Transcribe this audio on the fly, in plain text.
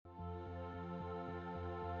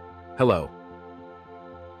Hello.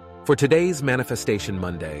 For today's Manifestation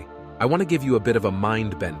Monday, I want to give you a bit of a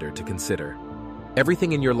mind bender to consider.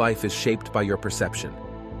 Everything in your life is shaped by your perception.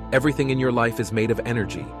 Everything in your life is made of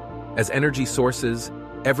energy. As energy sources,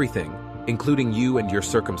 everything, including you and your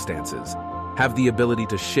circumstances, have the ability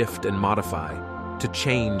to shift and modify, to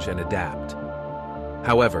change and adapt.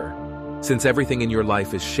 However, since everything in your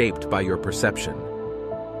life is shaped by your perception,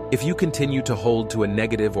 if you continue to hold to a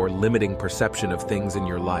negative or limiting perception of things in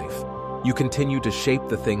your life, you continue to shape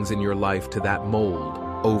the things in your life to that mold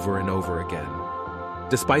over and over again.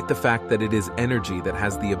 Despite the fact that it is energy that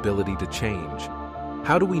has the ability to change,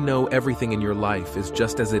 how do we know everything in your life is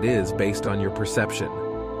just as it is based on your perception?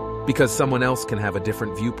 Because someone else can have a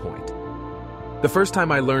different viewpoint. The first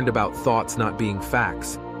time I learned about thoughts not being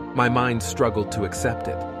facts, my mind struggled to accept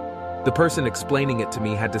it. The person explaining it to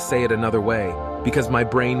me had to say it another way because my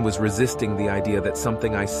brain was resisting the idea that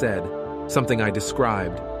something I said, something I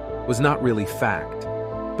described, was not really fact,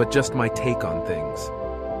 but just my take on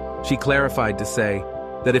things. She clarified to say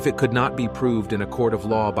that if it could not be proved in a court of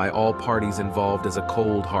law by all parties involved as a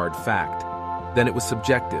cold, hard fact, then it was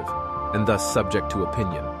subjective and thus subject to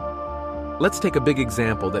opinion. Let's take a big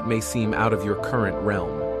example that may seem out of your current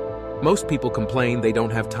realm. Most people complain they don't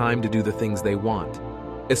have time to do the things they want,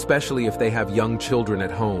 especially if they have young children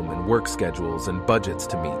at home and work schedules and budgets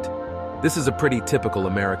to meet. This is a pretty typical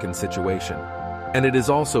American situation, and it is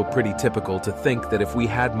also pretty typical to think that if we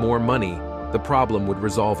had more money, the problem would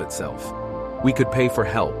resolve itself. We could pay for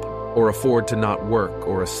help, or afford to not work,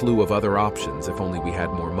 or a slew of other options if only we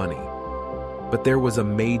had more money. But there was a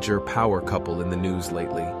major power couple in the news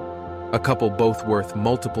lately, a couple both worth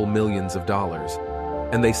multiple millions of dollars,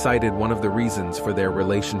 and they cited one of the reasons for their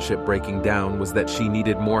relationship breaking down was that she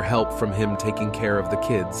needed more help from him taking care of the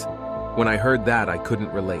kids. When I heard that, I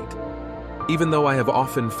couldn't relate. Even though I have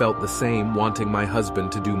often felt the same, wanting my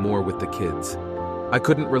husband to do more with the kids, I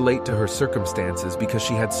couldn't relate to her circumstances because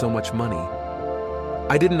she had so much money.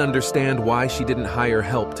 I didn't understand why she didn't hire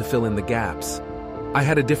help to fill in the gaps. I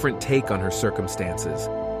had a different take on her circumstances,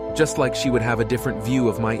 just like she would have a different view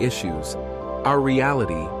of my issues. Our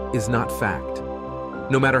reality is not fact.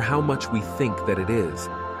 No matter how much we think that it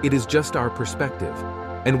is just our perspective,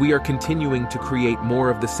 and we are continuing to create more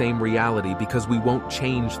of the same reality because we won't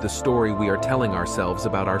change the story we are telling ourselves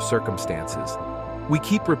about our circumstances. We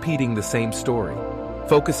keep repeating the same story,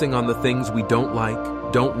 focusing on the things we don't like,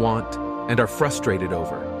 don't want, and are frustrated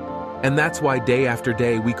over. And that's why day after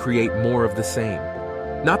day we create more of the same.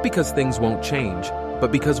 Not because things won't change,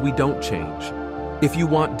 but because we don't change. If you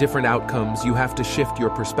want different outcomes, you have to shift your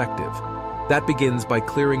perspective. That begins by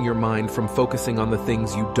clearing your mind from focusing on the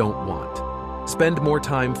things you don't want. Spend more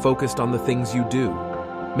time focused on the things you do.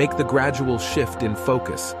 Make the gradual shift in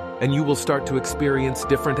focus, and you will start to experience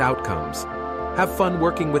different outcomes. Have fun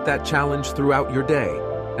working with that challenge throughout your day,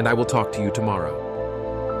 and I will talk to you tomorrow.